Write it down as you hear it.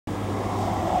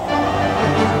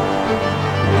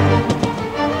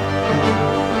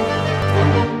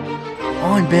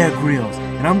join Bear Grylls,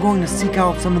 and I'm going to seek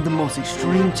out some of the most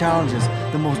extreme challenges,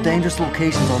 the most dangerous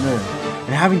locations on Earth.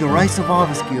 And having the right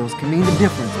survival skills can mean the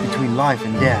difference between life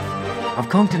and death. I've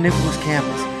come to Nicholls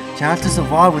campus, challenged to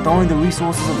survive with only the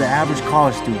resources of the average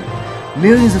college student.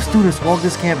 Millions of students walk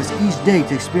this campus each day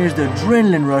to experience the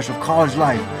adrenaline rush of college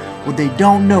life. What they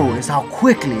don't know is how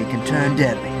quickly it can turn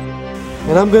deadly.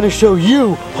 And I'm going to show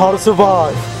you how to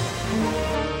survive.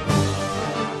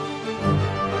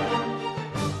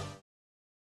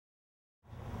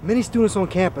 Many students on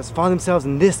campus find themselves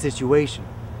in this situation.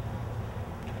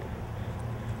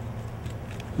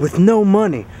 With no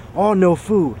money or no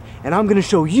food, and I'm going to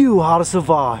show you how to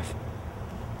survive.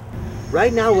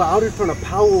 Right now we're out in front of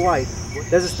Power White.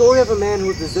 There's a story of a man who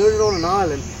was deserted on an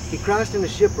island. He crashed in a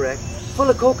shipwreck full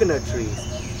of coconut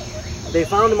trees. They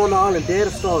found him on the island dead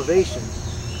of starvation.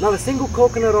 Not a single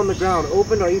coconut on the ground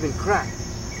opened or even cracked.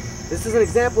 This is an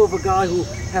example of a guy who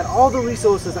had all the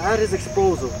resources at his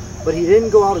disposal, but he didn't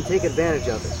go out and take advantage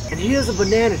of it. And here's a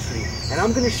banana tree, and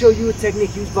I'm going to show you a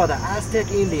technique used by the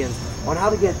Aztec Indians on how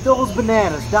to get those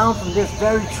bananas down from this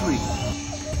very tree.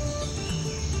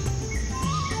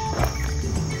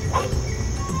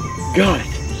 Got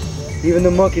it! Even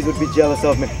the monkeys would be jealous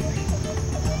of me.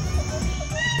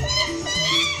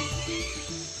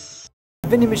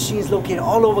 Vending machines located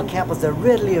all over campus that are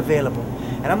readily available.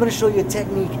 And I'm going to show you a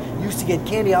technique used to get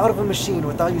candy out of a machine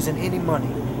without using any money.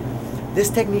 This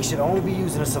technique should only be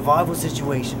used in a survival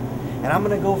situation. And I'm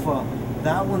going to go for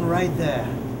that one right there.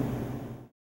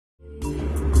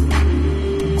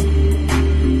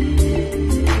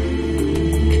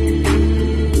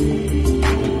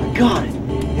 I got it.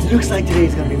 It looks like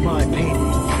today's going to be my painting.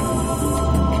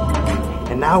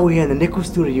 And now we're here in the Nicholls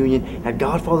Student Union at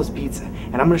Godfather's Pizza.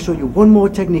 And I'm going to show you one more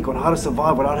technique on how to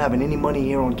survive without having any money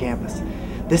here on campus.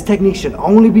 This technique should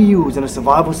only be used in a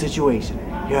survival situation.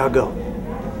 Here I go.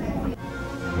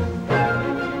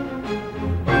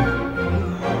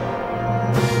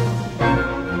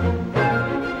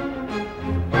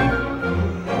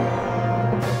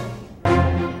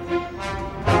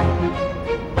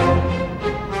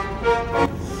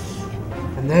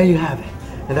 And there you have it.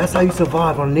 And that's how you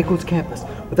survive on Nicholls campus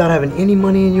without having any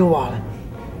money in your wallet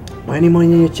or any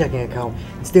money in your checking account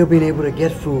and still being able to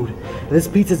get food. And this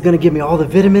pizza is going to give me all the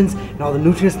vitamins and all the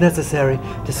nutrients necessary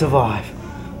to survive.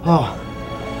 Oh,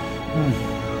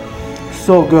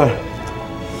 so good.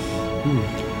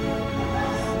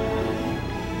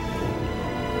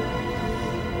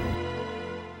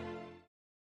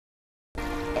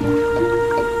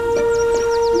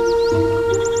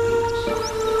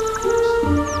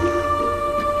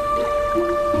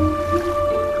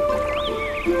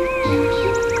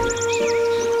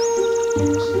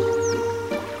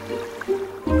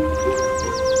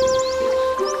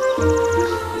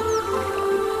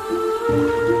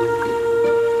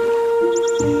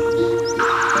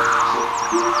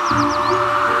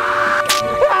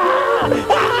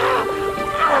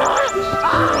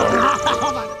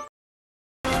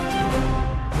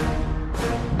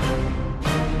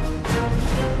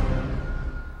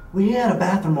 We're here at a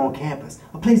bathroom on campus,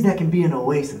 a place that can be an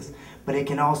oasis, but it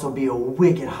can also be a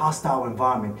wicked, hostile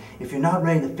environment if you're not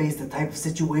ready to face the type of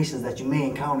situations that you may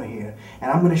encounter here.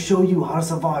 And I'm going to show you how to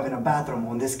survive in a bathroom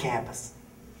on this campus.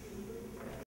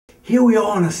 Here we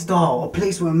are in a stall, a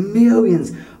place where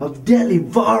millions of deadly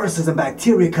viruses and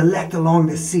bacteria collect along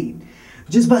the seat.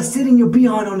 Just by sitting your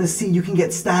behind on the seat, you can get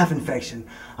staph infection.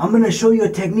 I'm going to show you a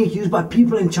technique used by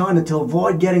people in China to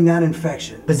avoid getting that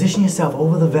infection. Position yourself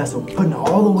over the vessel, putting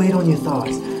all the weight on your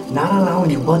thighs, not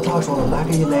allowing your buttocks or the back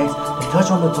of your legs to touch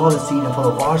on the toilet seat and for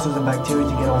the viruses and bacteria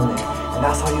to get on there. And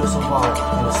that's how you'll survive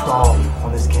in a stall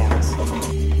on this campus.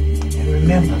 And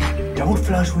remember, don't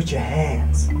flush with your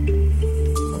hands.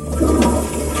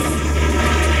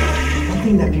 One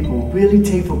thing that people really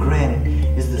take for granted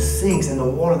is the sinks and the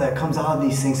water that comes out of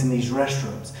these sinks in these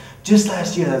restrooms. Just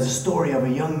last year, there's a story of a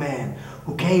young man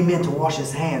who came in to wash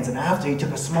his hands, and after he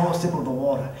took a small sip of the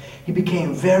water, he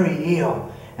became very ill,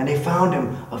 and they found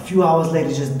him a few hours later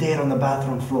just dead on the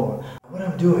bathroom floor. What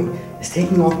I'm doing is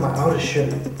taking off my outer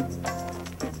shirt.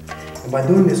 And by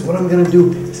doing this, what I'm going to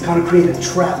do is kind of create a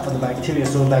trap for the bacteria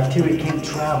so the bacteria can't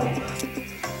travel.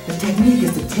 The technique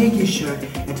is to take your shirt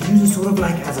and to use it sort of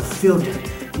like as a filter.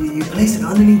 You place it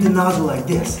underneath the nozzle like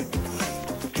this.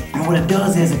 And what it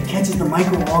does is it catches the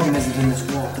microorganisms in this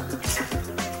water.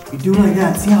 You do like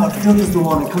that, see how it filters the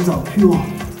water, it comes out pure.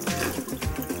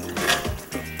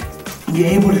 And you're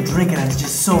able to drink it and it's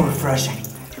just so refreshing.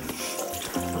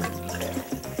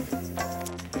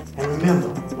 And remember,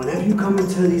 whenever you come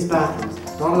into these bathrooms,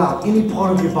 don't allow any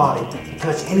part of your body to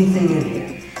touch anything in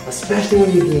here. Especially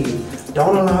when you're bleeding.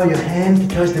 Don't allow your hand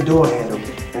to touch the door handle.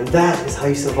 And that is how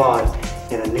you survive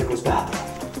in a Nicholls bathroom.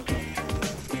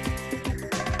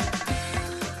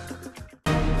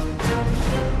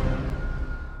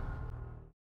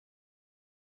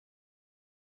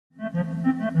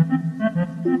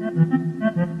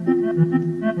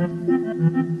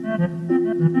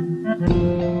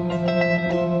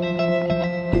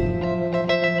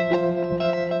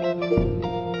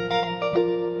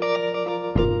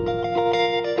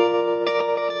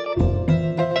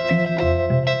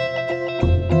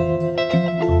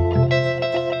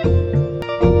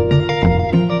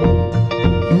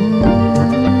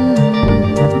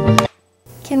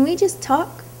 Can we just talk?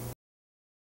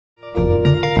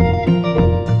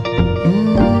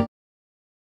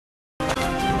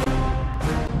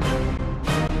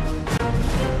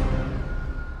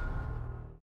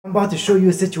 I'm about to show you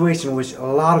a situation which a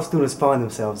lot of students find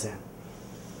themselves in.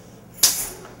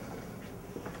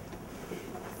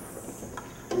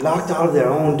 Locked out of their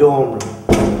own dorm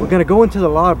room. We're gonna go into the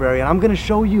library and I'm gonna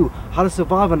show you how to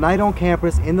survive a night on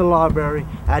campus in the library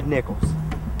at Nicholls.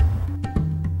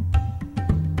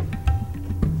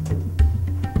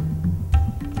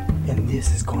 And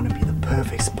this is going to be the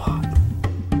perfect spot.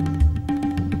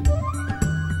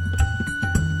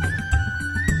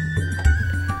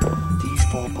 These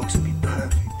 4 books will be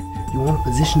perfect. You want to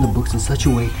position the books in such a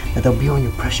way that they'll be on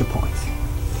your pressure points.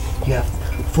 You have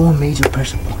 4 major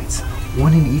pressure points,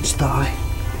 1 in each thigh,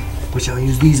 which I'll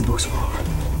use these books for.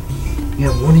 You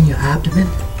have 1 in your abdomen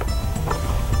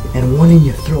and 1 in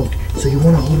your throat. So you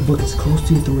want to hold the book as close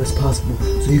to your throat as possible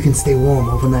so you can stay warm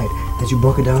overnight as you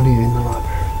bunker down here in the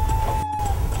library.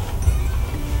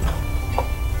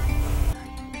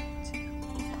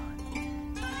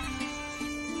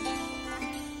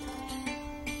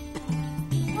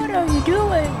 What are you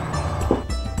doing?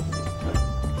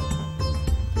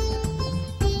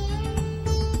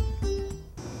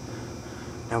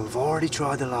 Now we've already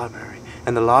tried the library,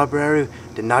 and the library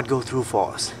did not go through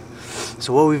for us.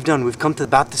 So what we've done, we've come to the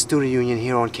Baptist Student Union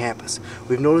here on campus.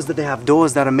 We've noticed that they have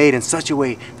doors that are made in such a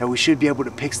way that we should be able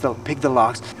to pick the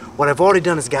locks. What I've already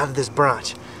done is gather this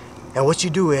branch. And what you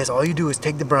do is, all you do is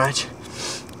take the branch,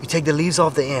 you take the leaves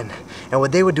off the end. And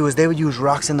what they would do is they would use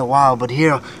rocks in the wild, but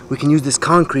here we can use this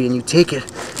concrete and you take it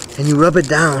and you rub it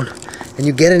down and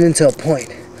you get it into a point.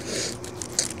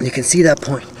 And you can see that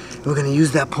point. And we're gonna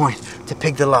use that point to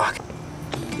pick the lock.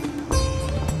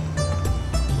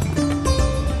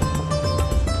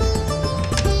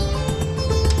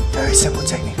 Very simple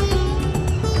technique.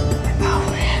 And now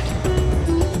we're in.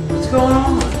 What's going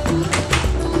on?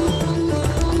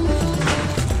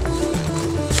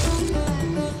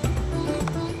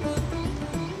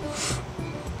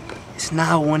 It's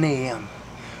now 1 a.m.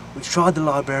 We've tried the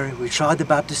library, we've tried the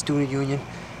Baptist Student Union.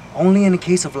 Only in a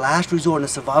case of last resort in a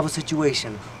survival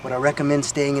situation would I recommend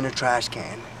staying in a trash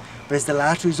can. But it's the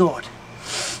last resort.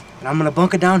 And I'm gonna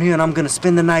bunker down here and I'm gonna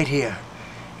spend the night here.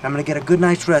 And I'm gonna get a good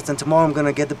night's rest, and tomorrow I'm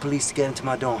gonna get the police to get into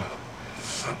my dorm.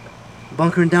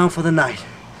 Bunkering down for the night.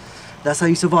 That's how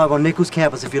you survive on Nicholls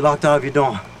campus if you're locked out of your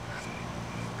dorm.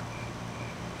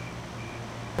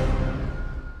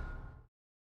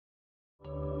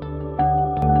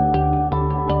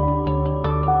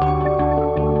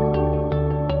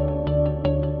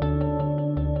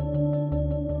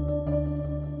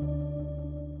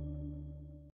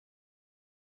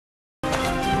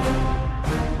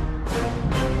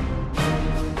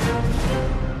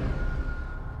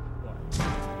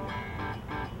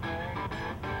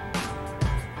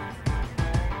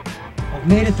 I've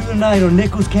made it through the night on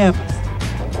Nicholls campus.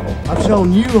 I've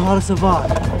shown you how to survive.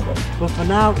 But for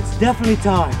now, it's definitely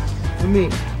time for me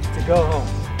to go home.